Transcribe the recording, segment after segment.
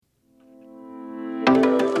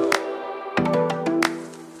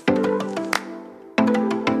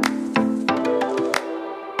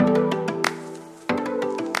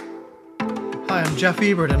Jeff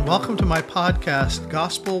Ebert, and welcome to my podcast,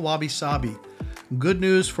 Gospel Wabi Sabi. Good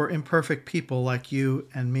news for imperfect people like you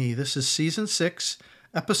and me. This is Season 6,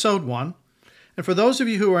 Episode 1. And for those of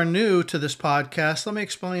you who are new to this podcast, let me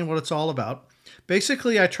explain what it's all about.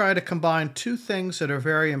 Basically, I try to combine two things that are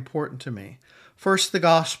very important to me. First, the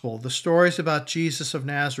gospel, the stories about Jesus of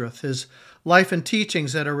Nazareth, his life and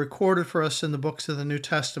teachings that are recorded for us in the books of the New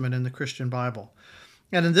Testament in the Christian Bible.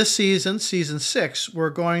 And in this season, Season 6, we're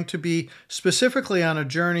going to be specifically on a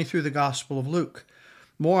journey through the Gospel of Luke.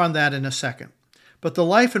 More on that in a second. But the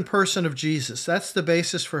life and person of Jesus, that's the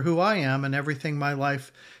basis for who I am and everything my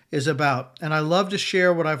life is about. And I love to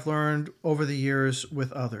share what I've learned over the years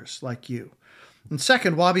with others like you. And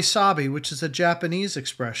second, wabi sabi, which is a Japanese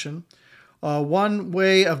expression. One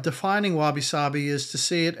way of defining wabi sabi is to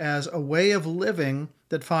see it as a way of living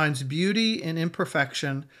that finds beauty in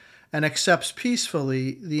imperfection and accepts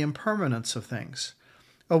peacefully the impermanence of things.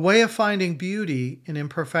 A way of finding beauty in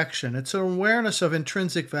imperfection. It's an awareness of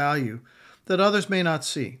intrinsic value that others may not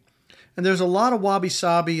see. And there's a lot of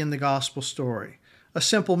wabi-sabi in the gospel story. A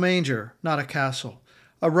simple manger, not a castle.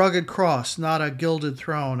 A rugged cross, not a gilded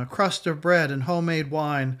throne. A crust of bread and homemade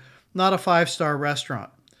wine, not a five-star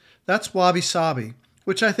restaurant. That's wabi-sabi,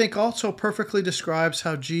 which I think also perfectly describes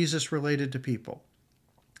how Jesus related to people.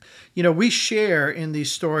 You know, we share in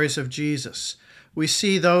these stories of Jesus. We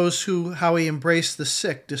see how he embraced the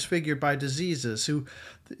sick, disfigured by diseases,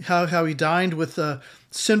 how he dined with the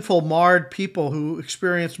sinful, marred people who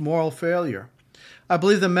experienced moral failure. I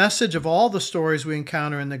believe the message of all the stories we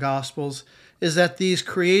encounter in the Gospels is that these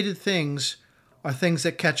created things are things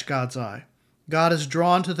that catch God's eye. God is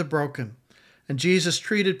drawn to the broken, and Jesus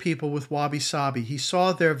treated people with wabi-sabi. He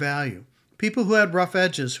saw their value. People who had rough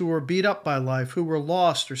edges, who were beat up by life, who were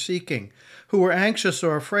lost or seeking, who were anxious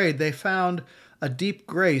or afraid, they found a deep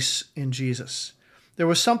grace in Jesus. There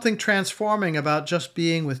was something transforming about just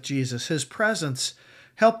being with Jesus. His presence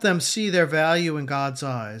helped them see their value in God's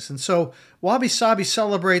eyes. And so Wabi Sabi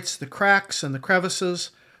celebrates the cracks and the crevices,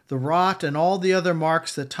 the rot and all the other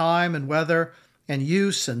marks that time and weather and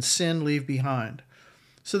use and sin leave behind.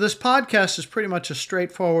 So this podcast is pretty much a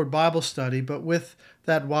straightforward Bible study, but with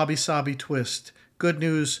that wabi-sabi twist, good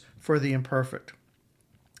news for the imperfect.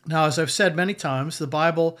 Now, as I've said many times, the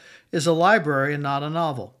Bible is a library and not a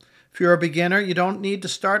novel. If you're a beginner, you don't need to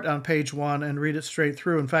start on page 1 and read it straight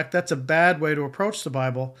through. In fact, that's a bad way to approach the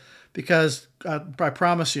Bible because I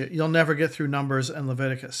promise you, you'll never get through Numbers and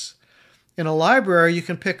Leviticus. In a library, you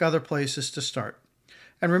can pick other places to start.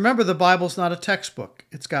 And remember, the Bible's not a textbook.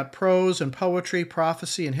 It's got prose and poetry,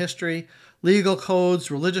 prophecy and history, legal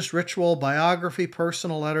codes, religious ritual, biography,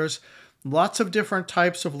 personal letters, lots of different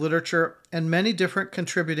types of literature, and many different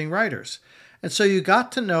contributing writers. And so you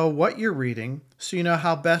got to know what you're reading so you know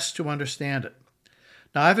how best to understand it.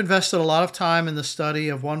 Now, I've invested a lot of time in the study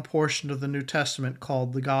of one portion of the New Testament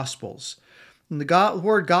called the Gospels. And the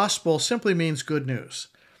word gospel simply means good news.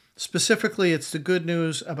 Specifically, it's the good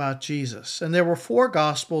news about Jesus. And there were 4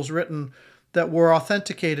 Gospels written that were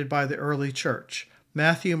authenticated by the early church: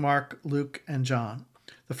 Matthew, Mark, Luke, and John.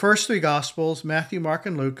 The first 3 Gospels, Matthew, Mark,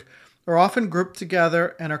 and Luke, are often grouped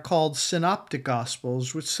together and are called synoptic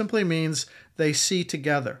Gospels, which simply means they see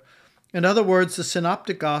together. In other words, the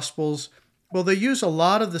synoptic Gospels, they use a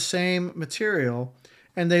lot of the same material,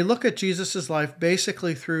 and they look at Jesus' life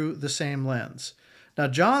basically through the same lens. Now,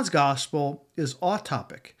 John's Gospel is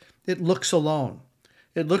autopic. It looks alone.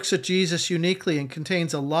 It looks at Jesus uniquely and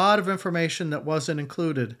contains a lot of information that wasn't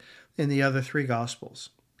included in the other 3 Gospels.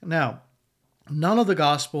 Now, none of the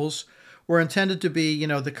Gospels were intended to be,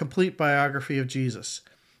 the complete biography of Jesus.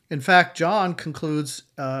 In fact, John concludes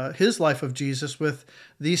his life of Jesus with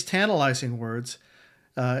these tantalizing words.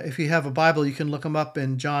 If you have a Bible, you can look them up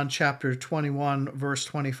in John chapter 21, verse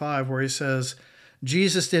 25, where he says,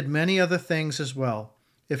 "Jesus did many other things as well.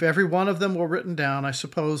 If every one of them were written down, I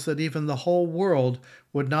suppose that even the whole world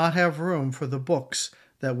would not have room for the books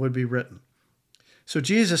that would be written." So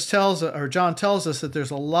John tells us that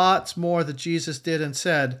there's a lot more that Jesus did and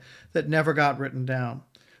said that never got written down.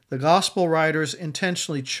 The gospel writers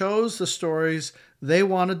intentionally chose the stories they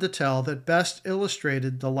wanted to tell that best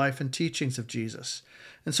illustrated the life and teachings of Jesus.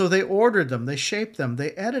 And so they ordered them, they shaped them,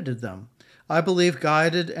 they edited them. I believe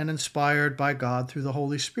guided and inspired by God through the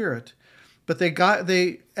Holy Spirit. But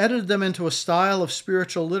they edited them into a style of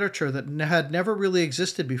spiritual literature that had never really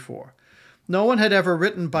existed before. No one had ever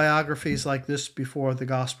written biographies like this before the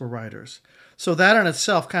gospel writers. So that in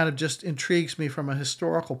itself kind of just intrigues me from a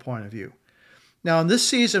historical point of view. Now, in this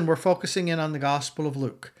season, we're focusing in on the Gospel of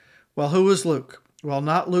Luke. Well, who is Luke? Well,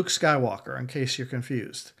 not Luke Skywalker, in case you're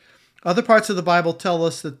confused. Other parts of the Bible tell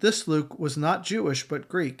us that this Luke was not Jewish, but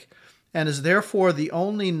Greek. and is therefore the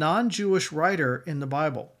only non-Jewish writer in the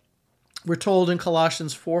Bible. We're told in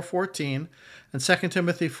Colossians 4:14 and 2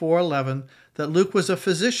 Timothy 4:11 that Luke was a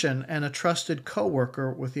physician and a trusted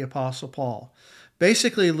co-worker with the Apostle Paul.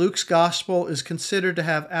 Basically, Luke's gospel is considered to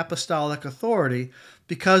have apostolic authority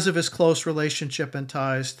because of his close relationship and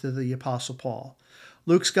ties to the Apostle Paul.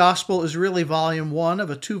 Luke's gospel is really volume 1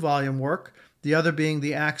 of a 2-volume work, the other being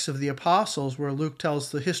the Acts of the Apostles, where Luke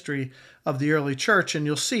tells the history of the early church, and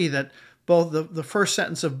you'll see that both the first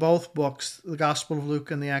sentence of both books, the Gospel of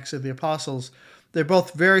Luke and the Acts of the Apostles, they're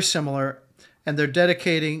both very similar, and he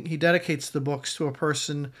dedicates the books to a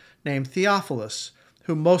person named Theophilus,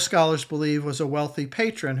 who most scholars believe was a wealthy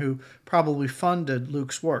patron who probably funded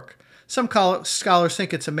Luke's work. Some scholars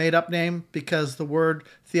think it's a made-up name because the word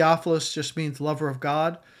Theophilus just means lover of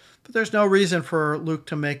God, but there's no reason for Luke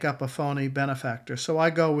to make up a phony benefactor, so I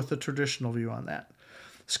go with the traditional view on that.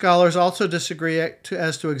 Scholars also disagree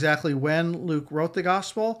as to exactly when Luke wrote the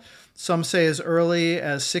gospel. Some say as early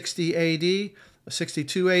as 60 AD,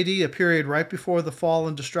 62 AD, a period right before the fall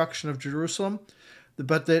and destruction of Jerusalem.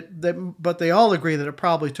 But they all agree that it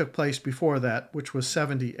probably took place before that, which was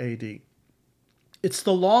 70 AD. It's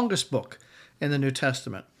the longest book in the New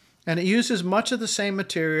Testament, and it uses much of the same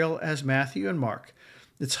material as Matthew and Mark.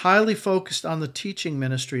 It's highly focused on the teaching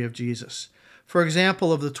ministry of Jesus. For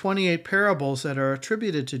example, of the 28 parables that are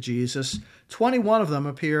attributed to Jesus, 21 of them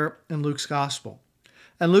appear in Luke's gospel.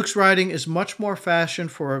 And Luke's writing is much more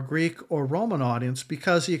fashioned for a Greek or Roman audience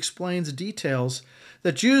because he explains details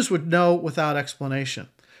that Jews would know without explanation,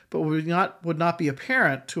 but would not be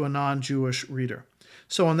apparent to a non-Jewish reader.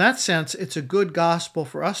 So in that sense, it's a good gospel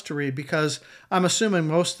for us to read because I'm assuming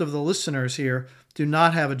most of the listeners here do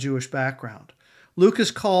not have a Jewish background. Luke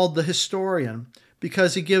is called the historian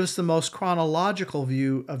because he gives the most chronological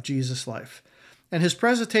view of Jesus' life. And his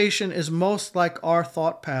presentation is most like our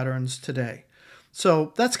thought patterns today.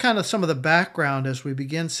 So that's kind of some of the background as we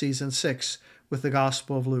begin Season 6 with the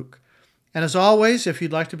Gospel of Luke. And as always, if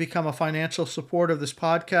you'd like to become a financial supporter of this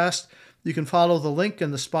podcast, you can follow the link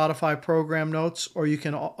in the Spotify program notes, or you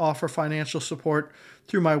can offer financial support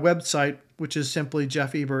through my website, which is simply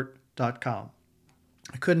jeffebert.com.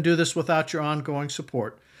 I couldn't do this without your ongoing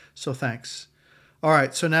support, so thanks. All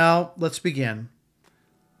right, so now let's begin.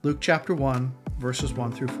 Luke chapter 1, verses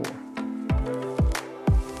 1 through 4.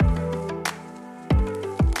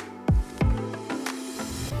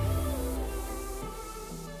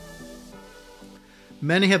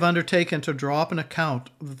 Many have undertaken to draw up an account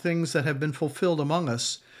of the things that have been fulfilled among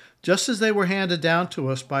us, just as they were handed down to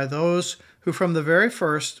us by those who from the very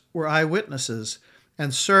first were eyewitnesses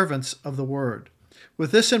and servants of the word.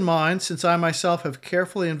 With this in mind, since I myself have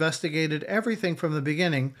carefully investigated everything from the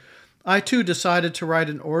beginning, I too decided to write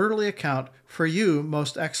an orderly account for you,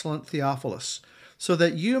 most excellent Theophilus, so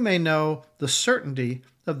that you may know the certainty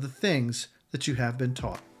of the things that you have been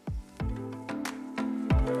taught.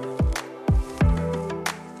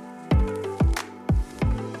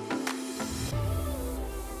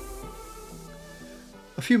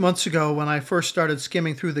 A few months ago, when I first started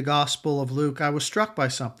skimming through the Gospel of Luke, I was struck by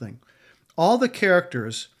something. All the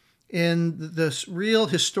characters in this real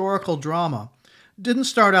historical drama didn't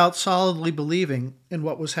start out solidly believing in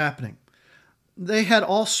what was happening. They had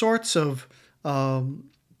all sorts of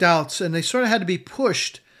doubts, and they sort of had to be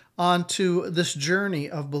pushed onto this journey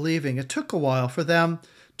of believing. It took a while for them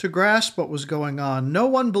to grasp what was going on. No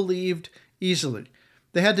one believed easily.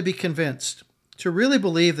 They had to be convinced to really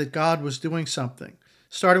believe that God was doing something.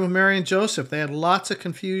 Starting with Mary and Joseph, they had lots of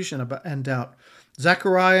confusion and doubt.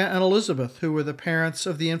 Zechariah and Elizabeth, who were the parents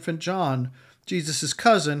of the infant John, Jesus'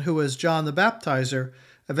 cousin, who as John the Baptizer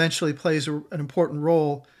eventually plays an important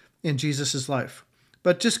role in Jesus' life.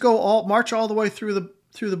 But just march all the way through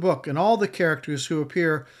the book, and all the characters who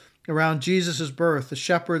appear around Jesus' birth, the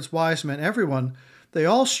shepherds, wise men, everyone, they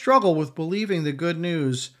all struggle with believing the good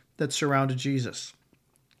news that surrounded Jesus.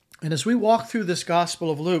 And as we walk through this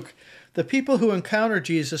Gospel of Luke, the people who encounter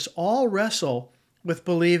Jesus all wrestle with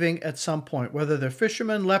believing at some point, whether they're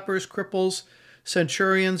fishermen, lepers, cripples,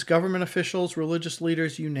 centurions, government officials, religious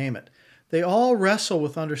leaders, you name it. They all wrestle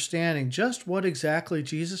with understanding just what exactly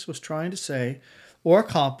Jesus was trying to say or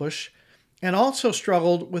accomplish, and also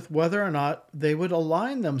struggled with whether or not they would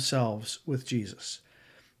align themselves with Jesus.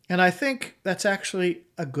 And I think that's actually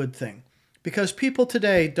a good thing, because people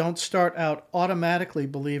today don't start out automatically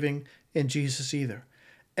believing in Jesus either.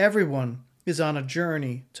 Everyone is on a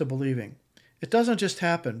journey to believing. It doesn't just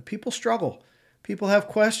happen. People struggle. People have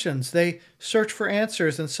questions. They search for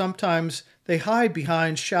answers, and sometimes they hide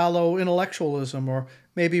behind shallow intellectualism or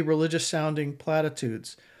maybe religious-sounding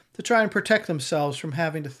platitudes to try and protect themselves from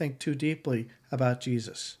having to think too deeply about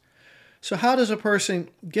Jesus. So how does a person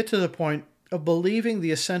get to the point of believing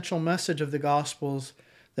the essential message of the Gospels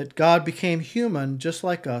that God became human just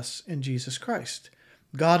like us in Jesus Christ,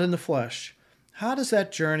 God in the flesh? How does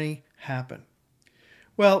that journey happen?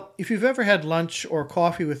 Well, if you've ever had lunch or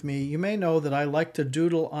coffee with me, you may know that I like to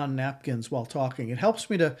doodle on napkins while talking. It helps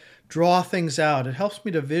me to draw things out. It helps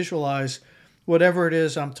me to visualize whatever it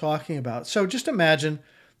is I'm talking about. So just imagine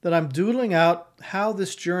that I'm doodling out how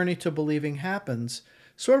this journey to believing happens,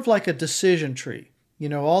 sort of like a decision tree. You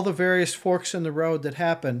know, all the various forks in the road that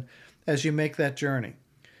happen as you make that journey.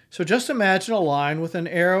 So just imagine a line with an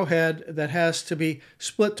arrowhead that has to be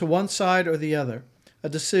split to one side or the other, a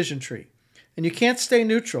decision tree. And you can't stay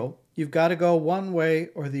neutral. You've got to go one way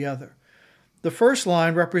or the other. The first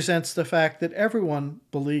line represents the fact that everyone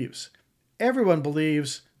believes. Everyone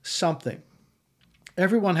believes something.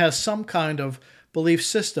 Everyone has some kind of belief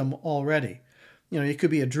system already. You know, you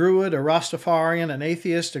could be a Druid, a Rastafarian, an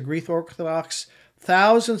atheist, a Greek Orthodox.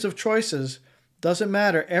 Thousands of choices. Doesn't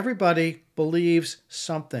matter. Everybody believes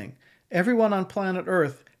something. Everyone on planet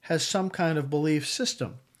Earth has some kind of belief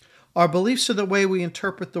system. Our beliefs are the way we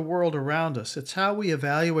interpret the world around us. It's how we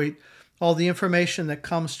evaluate all the information that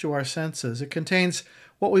comes to our senses. It contains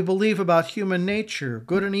what we believe about human nature,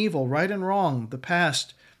 good and evil, right and wrong, the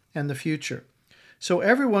past and the future. So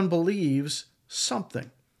everyone believes something.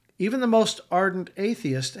 Even the most ardent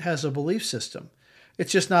atheist has a belief system.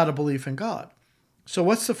 It's just not a belief in God. So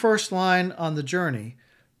what's the first line on the journey?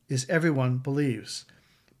 Is everyone believes.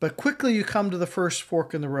 But quickly you come to the first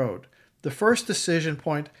fork in the road. The first decision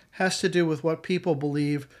point has to do with what people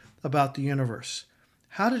believe about the universe.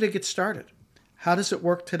 How did it get started? How does it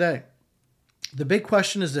work today? The big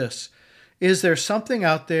question is this: is there something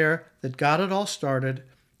out there that got it all started,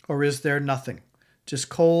 or is there nothing? Just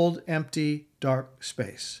cold, empty, dark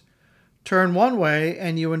space. Turn one way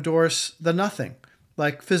and you endorse the nothing,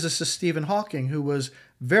 like physicist Stephen Hawking, who was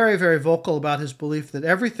very, very vocal about his belief that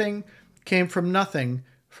everything came from nothing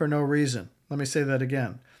for no reason. Let me say that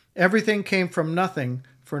again. Everything came from nothing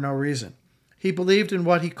for no reason. He believed in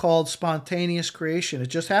what he called spontaneous creation. It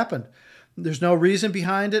just happened. There's no reason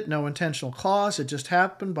behind it, no intentional cause. It just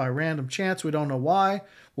happened by random chance. We don't know why.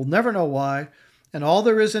 We'll never know why. And all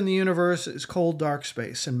there is in the universe is cold, dark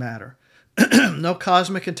space and matter. No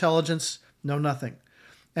cosmic intelligence, no nothing.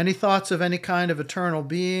 Any thoughts of any kind of eternal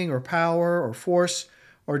being or power or force,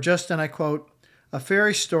 or just, and I quote, a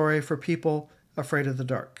fairy story for people afraid of the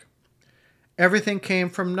dark. Everything came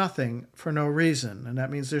from nothing for no reason, and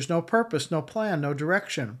that means there's no purpose, no plan, no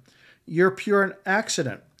direction. You're pure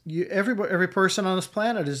accident. Every person on this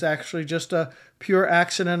planet is actually just a pure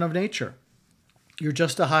accident of nature. You're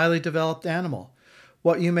just a highly developed animal.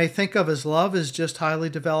 What you may think of as love is just highly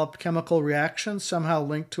developed chemical reactions somehow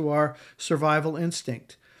linked to our survival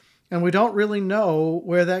instinct. And we don't really know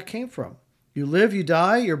where that came from. You live, you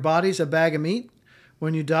die, your body's a bag of meat.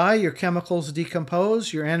 When you die, your chemicals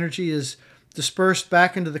decompose, your energy is dispersed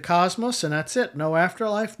back into the cosmos, and that's it. No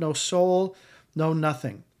afterlife, no soul, no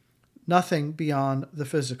nothing. Nothing beyond the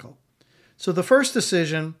physical. So the first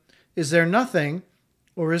decision, is there nothing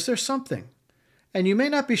or is there something? And you may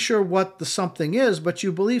not be sure what the something is, but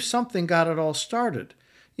you believe something got it all started.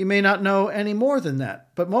 You may not know any more than that,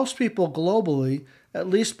 but most people globally at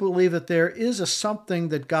least believe that there is a something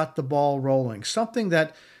that got the ball rolling, something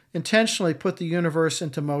that intentionally put the universe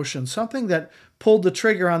into motion, something that pulled the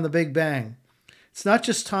trigger on the Big Bang. It's not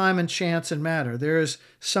just time and chance and matter. There is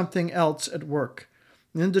something else at work.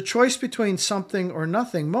 And in the choice between something or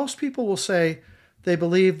nothing, most people will say they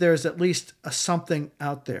believe there's at least a something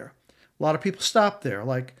out there. A lot of people stop there,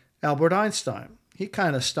 like Albert Einstein. He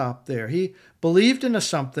kind of stopped there. He believed in a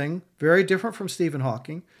something very different from Stephen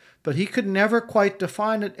Hawking, but he could never quite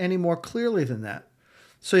define it any more clearly than that.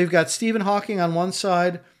 So you've got Stephen Hawking on one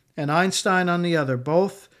side and Einstein on the other,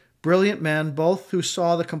 both brilliant men, both who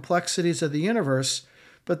saw the complexities of the universe,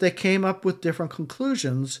 but they came up with different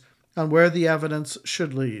conclusions on where the evidence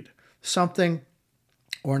should lead, something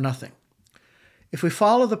or nothing. If we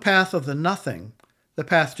follow the path of the nothing, the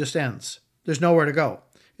path just ends. There's nowhere to go.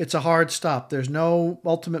 It's a hard stop. There's no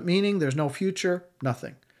ultimate meaning. There's no future,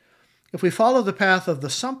 nothing. If we follow the path of the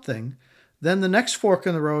something, then the next fork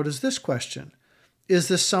in the road is this question: is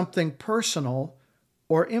this something personal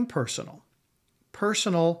or impersonal?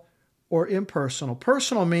 Personal or impersonal.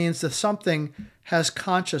 Personal means that something has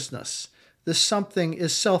consciousness. This something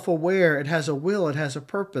is self-aware. It has a will. It has a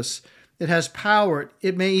purpose. It has power.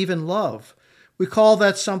 It may even love. We call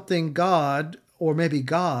that something God, or maybe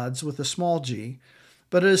gods with a small g,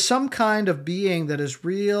 but it is some kind of being that is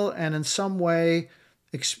real and in some way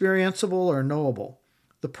experienceable or knowable.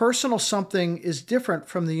 The personal something is different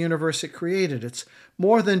from the universe it created. It's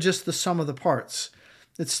more than just the sum of the parts.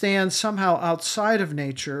 It stands somehow outside of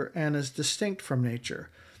nature and is distinct from nature,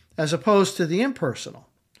 as opposed to the impersonal.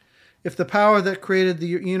 If the power that created the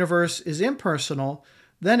universe is impersonal,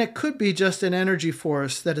 then it could be just an energy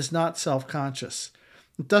force that is not self-conscious.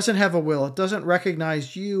 It doesn't have a will. It doesn't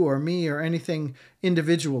recognize you or me or anything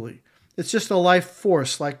individually. It's just a life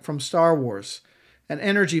force like from Star Wars, an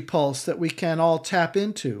energy pulse that we can all tap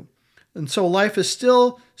into. And so life is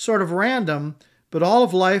still sort of random, but all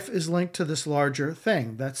of life is linked to this larger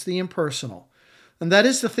thing. That's the impersonal. And that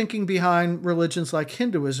is the thinking behind religions like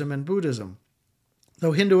Hinduism and Buddhism.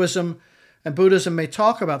 Though Hinduism and Buddhism may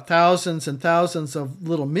talk about thousands and thousands of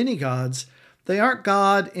little mini-gods, they aren't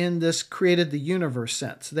God in this created the universe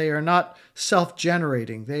sense. They are not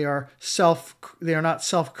self-generating. They are not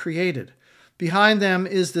self-created. Behind them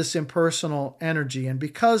is this impersonal energy. And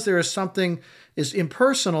because there is something is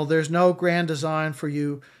impersonal, there's no grand design for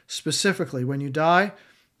you specifically. When you die,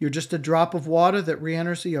 you're just a drop of water that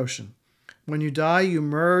re-enters the ocean. When you die, you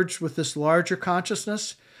merge with this larger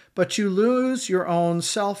consciousness, but you lose your own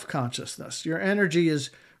self-consciousness. Your energy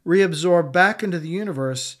is reabsorbed back into the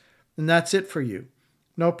universe, and that's it for you.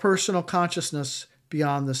 No personal consciousness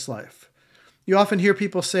beyond this life. You often hear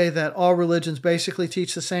people say that all religions basically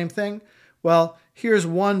teach the same thing. Well, here's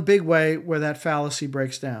one big way where that fallacy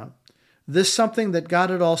breaks down. This something that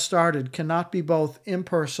got it all started cannot be both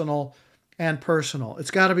impersonal and personal.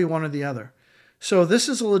 It's got to be one or the other. So this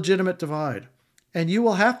is a legitimate divide. And you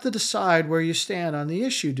will have to decide where you stand on the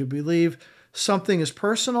issue to believe something is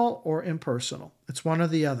personal or impersonal. It's one or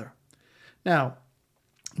the other. Now,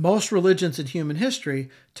 most religions in human history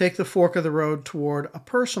take the fork of the road toward a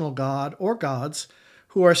personal God or gods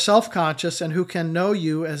who are self-conscious and who can know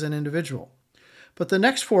you as an individual. But the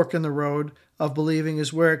next fork in the road of believing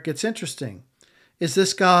is where it gets interesting. Is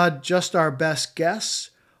this God just our best guess,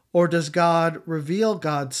 or does God reveal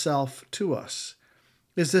God's self to us?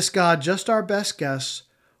 Is this God just our best guess,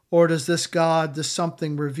 or does this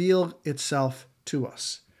something reveal itself to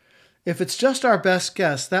us? If it's just our best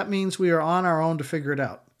guess, that means we are on our own to figure it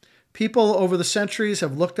out. People over the centuries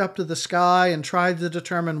have looked up to the sky and tried to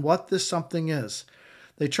determine what this something is.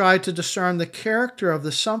 They tried to discern the character of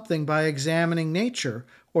the something by examining nature,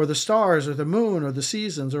 or the stars, or the moon, or the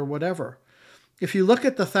seasons, or whatever. If you look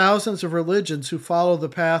at the thousands of religions who follow the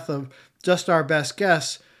path of just our best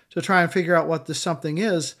guess to try and figure out what this something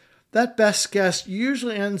is, that best guess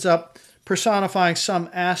usually ends up personifying some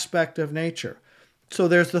aspect of nature. So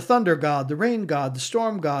there's the thunder god, the rain god, the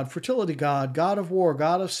storm god, fertility god, god of war,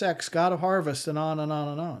 god of sex, god of harvest, and on and on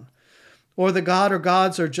and on. Or the god or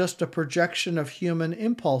gods are just a projection of human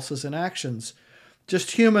impulses and actions,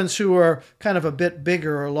 just humans who are kind of a bit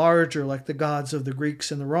bigger or larger, like the gods of the Greeks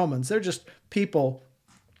and the Romans. They're just people,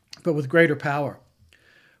 but with greater power.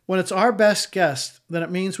 When it's our best guess, then it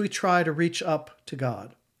means we try to reach up to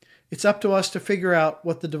God. It's up to us to figure out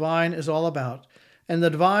what the divine is all about. And the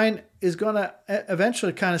divine is going to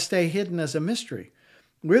eventually kind of stay hidden as a mystery.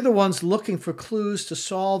 We're the ones looking for clues to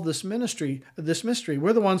solve this mystery.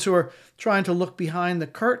 We're the ones who are trying to look behind the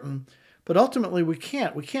curtain, but ultimately we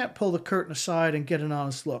can't. We can't pull the curtain aside and get an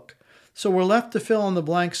honest look. So we're left to fill in the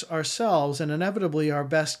blanks ourselves, and inevitably our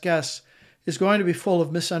best guess is going to be full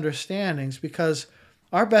of misunderstandings because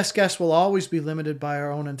our best guess will always be limited by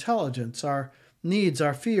our own intelligence, our needs,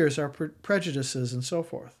 our fears, our prejudices, and so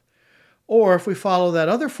forth. Or if we follow that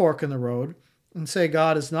other fork in the road and say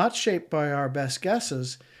God is not shaped by our best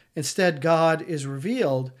guesses, instead God is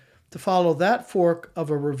revealed, to follow that fork of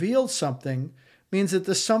a revealed something means that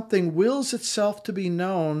the something wills itself to be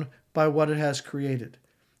known by what it has created.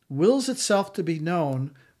 Wills itself to be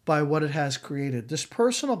known by what it has created. This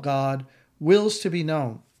personal God wills to be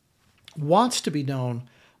known, wants to be known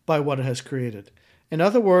by what it has created. In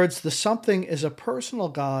other words, the something is a personal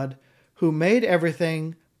God who made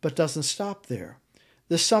everything but doesn't stop there.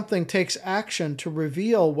 This something takes action to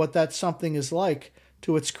reveal what that something is like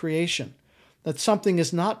to its creation. That something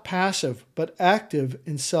is not passive, but active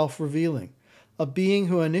in self-revealing, a being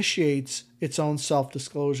who initiates its own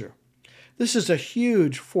self-disclosure. This is a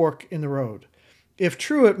huge fork in the road. If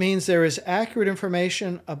true, it means there is accurate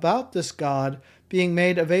information about this God being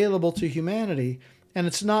made available to humanity, and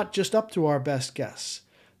it's not just up to our best guess.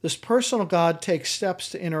 This personal God takes steps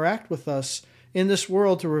to interact with us in this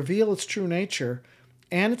world to reveal its true nature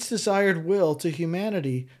and its desired will to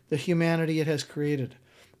humanity, the humanity it has created.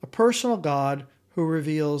 A personal God who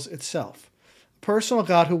reveals itself. A personal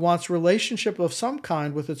God who wants relationship of some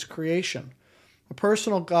kind with its creation. A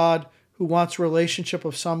personal God who wants relationship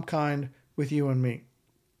of some kind with you and me.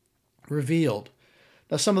 Revealed.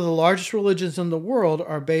 Now, some of the largest religions in the world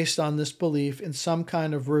are based on this belief in some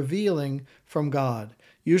kind of revealing from God,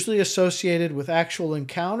 usually associated with actual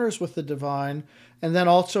encounters with the divine, and then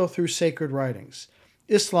also through sacred writings.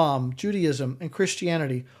 Islam, Judaism, and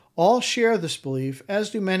Christianity all share this belief, as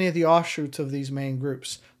do many of the offshoots of these main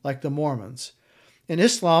groups, like the Mormons. In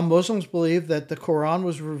Islam, Muslims believe that the Quran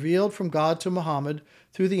was revealed from God to Muhammad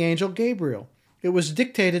through the angel Gabriel. It was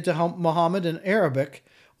dictated to Muhammad in Arabic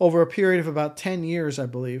over a period of about 10 years, I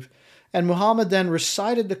believe, and Muhammad then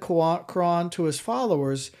recited the Quran to his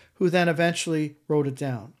followers, who then eventually wrote it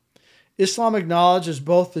down. Islam acknowledges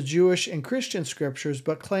both the Jewish and Christian scriptures,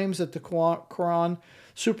 but claims that the Quran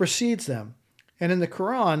supersedes them. And in the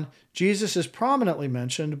Quran, Jesus is prominently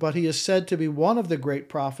mentioned, but he is said to be one of the great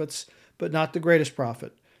prophets, but not the greatest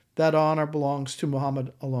prophet. That honor belongs to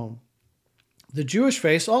Muhammad alone. The Jewish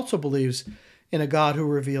faith also believes in a God who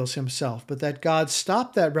reveals himself, but that God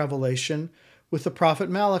stopped that revelation with the prophet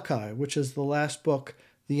Malachi, which is the last book,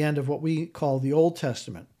 the end of what we call the Old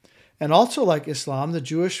Testament. And also, like Islam, the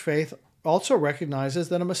Jewish faith also recognizes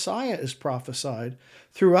that a Messiah is prophesied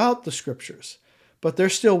throughout the scriptures, but they're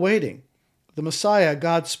still waiting. The Messiah,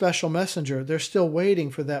 God's special messenger, they're still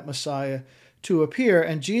waiting for that Messiah to appear,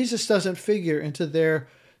 and Jesus doesn't figure into their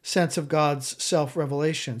sense of God's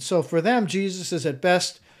self-revelation. So for them, Jesus is at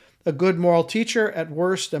best a good moral teacher, at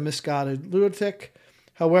worst a misguided lunatic.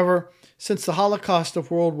 However, since the Holocaust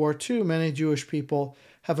of World War II, many Jewish people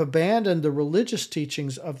have abandoned the religious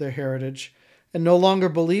teachings of their heritage and no longer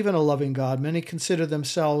believe in a loving God. Many consider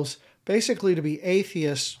themselves basically to be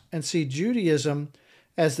atheists and see Judaism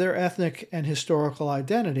as their ethnic and historical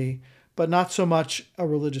identity, but not so much a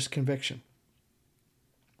religious conviction.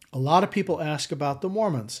 A lot of people ask about the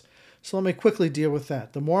Mormons, so let me quickly deal with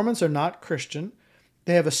that. The Mormons are not Christian.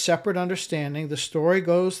 They have a separate understanding. The story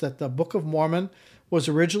goes that the Book of Mormon was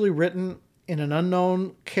originally written in an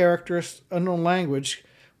unknown language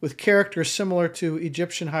with characters similar to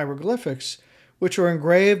Egyptian hieroglyphics, which were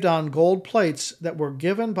engraved on gold plates that were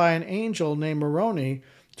given by an angel named Moroni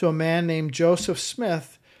to a man named Joseph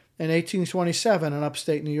Smith in 1827 in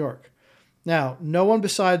upstate New York. Now, no one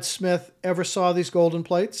besides Smith ever saw these golden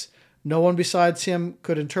plates. No one besides him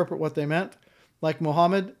could interpret what they meant. Like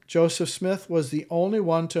Muhammad, Joseph Smith was the only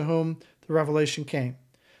one to whom the revelation came.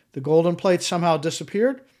 The golden plates somehow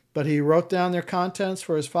disappeared, but he wrote down their contents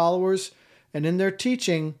for his followers, and in their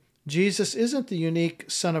teaching, Jesus isn't the unique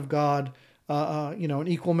Son of God, an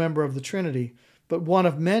equal member of the Trinity, but one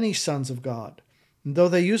of many sons of God. And though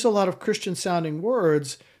they use a lot of Christian-sounding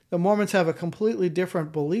words, the Mormons have a completely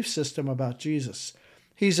different belief system about Jesus.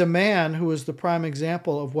 He's a man who is the prime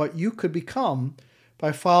example of what you could become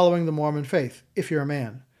by following the Mormon faith, if you're a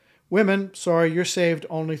man. Women, you're saved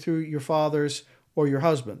only through your fathers or your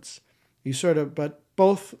husbands. But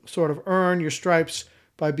both sort of earn your stripes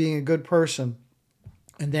by being a good person.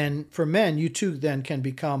 And then for men, you too then can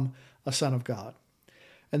become a son of God.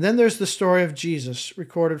 And then there's the story of Jesus,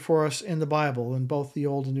 recorded for us in the Bible, in both the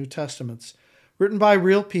Old and New Testaments, written by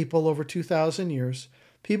real people over 2,000 years,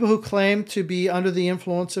 people who claim to be under the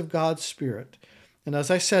influence of God's Spirit. And as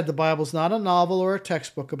I said, the Bible's not a novel or a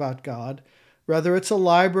textbook about God. Rather, it's a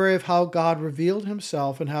library of how God revealed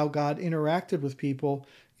himself and how God interacted with people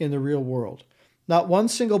in the real world. Not one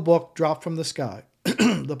single book dropped from the sky.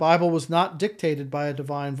 The Bible was not dictated by a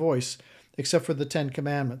divine voice, except for the Ten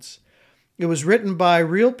Commandments. It was written by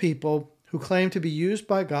real people who claim to be used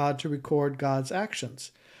by God to record God's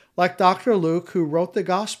actions, like Dr. Luke, who wrote the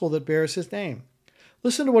gospel that bears his name.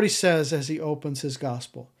 Listen to what he says as he opens his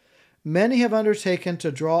gospel. Many have undertaken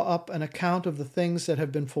to draw up an account of the things that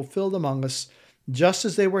have been fulfilled among us, just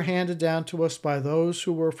as they were handed down to us by those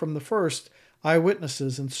who were from the first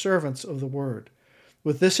eyewitnesses and servants of the word.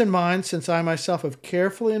 With this in mind, since I myself have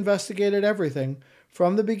carefully investigated everything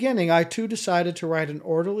from the beginning, I too decided to write an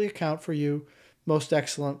orderly account for you, most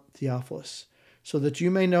excellent Theophilus, so that you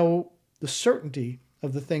may know the certainty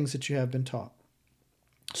of the things that you have been taught.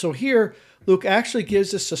 So here, Luke actually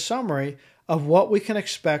gives us a summary of what we can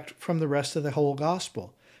expect from the rest of the whole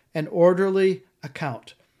gospel. An orderly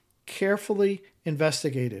account, carefully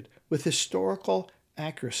investigated, with historical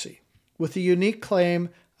accuracy, with a unique claim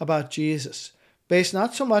about Jesus, based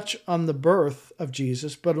not so much on the birth of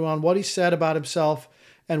Jesus, but on what he said about himself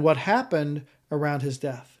and what happened around his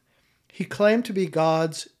death. He claimed to be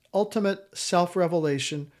God's ultimate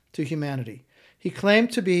self-revelation to humanity. He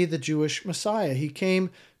claimed to be the Jewish Messiah. He came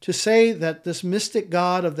to say that this mystic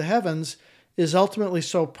God of the heavens is ultimately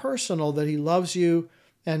so personal that he loves you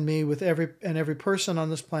and me with every person on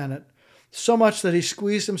this planet, so much that he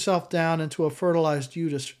squeezed himself down into a fertilized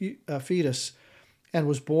fetus and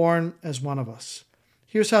was born as one of us.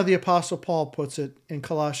 Here's how the Apostle Paul puts it in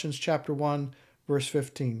Colossians chapter 1, verse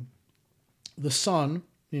 15. The Son,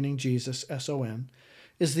 meaning Jesus, S-O-N,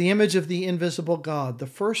 is the image of the invisible God, the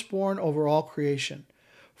firstborn over all creation.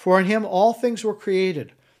 For in him all things were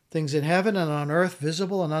created, things in heaven and on earth,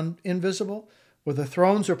 visible and invisible, whether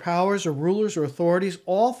thrones or powers or rulers or authorities,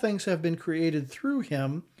 all things have been created through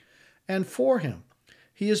him and for him.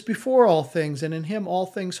 He is before all things, and in him all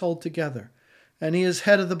things hold together. And he is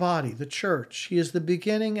head of the body, the church. He is the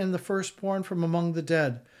beginning and the firstborn from among the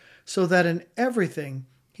dead, so that in everything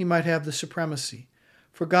he might have the supremacy.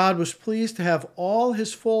 For God was pleased to have all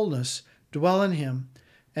his fullness dwell in him,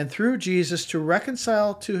 and through Jesus to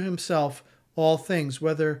reconcile to himself all things,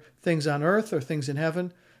 whether things on earth or things in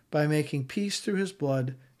heaven, by making peace through his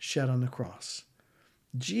blood shed on the cross.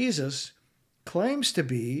 Jesus claims to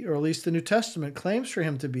be, or at least the New Testament claims for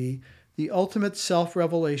him to be, the ultimate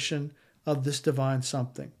self-revelation of this divine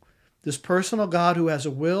something. This personal God who has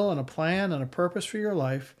a will and a plan and a purpose for your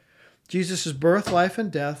life. Jesus' birth, life,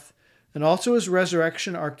 and death, and also his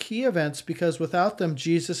resurrection are key events because without them,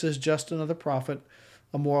 Jesus is just another prophet,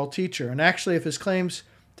 a moral teacher. And actually, if his claims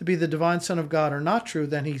to be the divine Son of God are not true,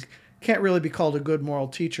 then he can't really be called a good moral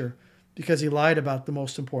teacher because he lied about the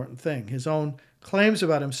most important thing. His own claims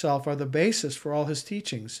about himself are the basis for all his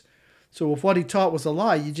teachings. So if what he taught was a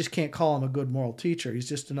lie, you just can't call him a good moral teacher. He's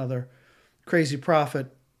just another crazy prophet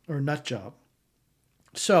or nut job.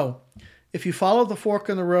 So if you follow the fork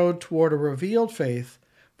in the road toward a revealed faith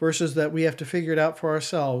versus that we have to figure it out for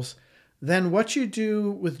ourselves, then what you do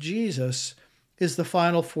with Jesus is the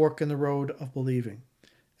final fork in the road of believing.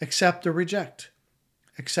 Accept or reject.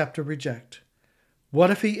 Accept or reject. What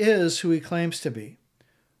if he is who he claims to be?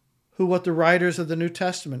 What the writers of the New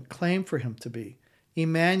Testament claim for him to be?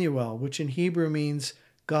 Emmanuel, which in Hebrew means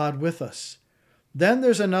God with us. Then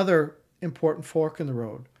there's another important fork in the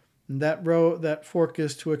road. And that fork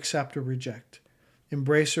is to accept or reject.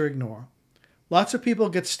 Embrace or ignore. Lots of people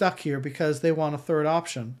get stuck here because they want a third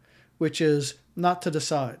option, which is not to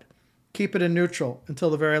decide. Keep it in neutral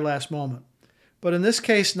until the very last moment. But in this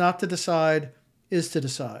case, not to decide is to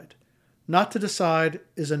decide. Not to decide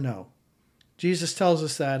is a no. Jesus tells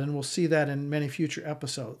us that, and we'll see that in many future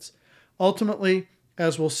episodes. Ultimately,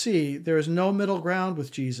 as we'll see, there is no middle ground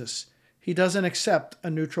with Jesus. He doesn't accept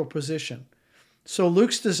a neutral position. So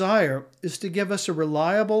Luke's desire is to give us a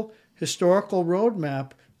reliable historical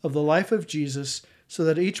roadmap of the life of Jesus so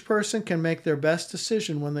that each person can make their best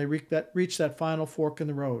decision when they reach that final fork in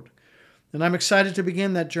the road. And I'm excited to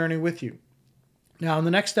begin that journey with you. Now, in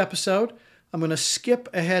the next episode, I'm going to skip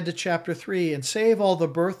ahead to chapter 3 and save all the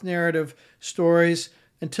birth narrative stories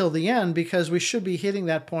until the end because we should be hitting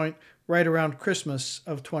that point right around Christmas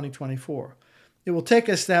of 2024. It will take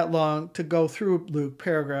us that long to go through Luke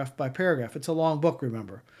paragraph by paragraph. It's a long book,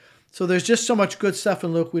 remember. So there's just so much good stuff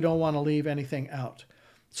in Luke, we don't want to leave anything out.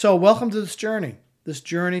 So welcome to this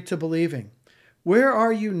journey to believing. Where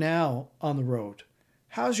are you now on the road?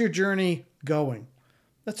 How's your journey going?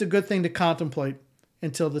 That's a good thing to contemplate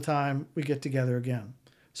until the time we get together again.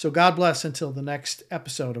 So God bless until the next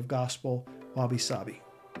episode of Gospel Wabi Sabi.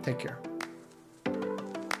 Take care.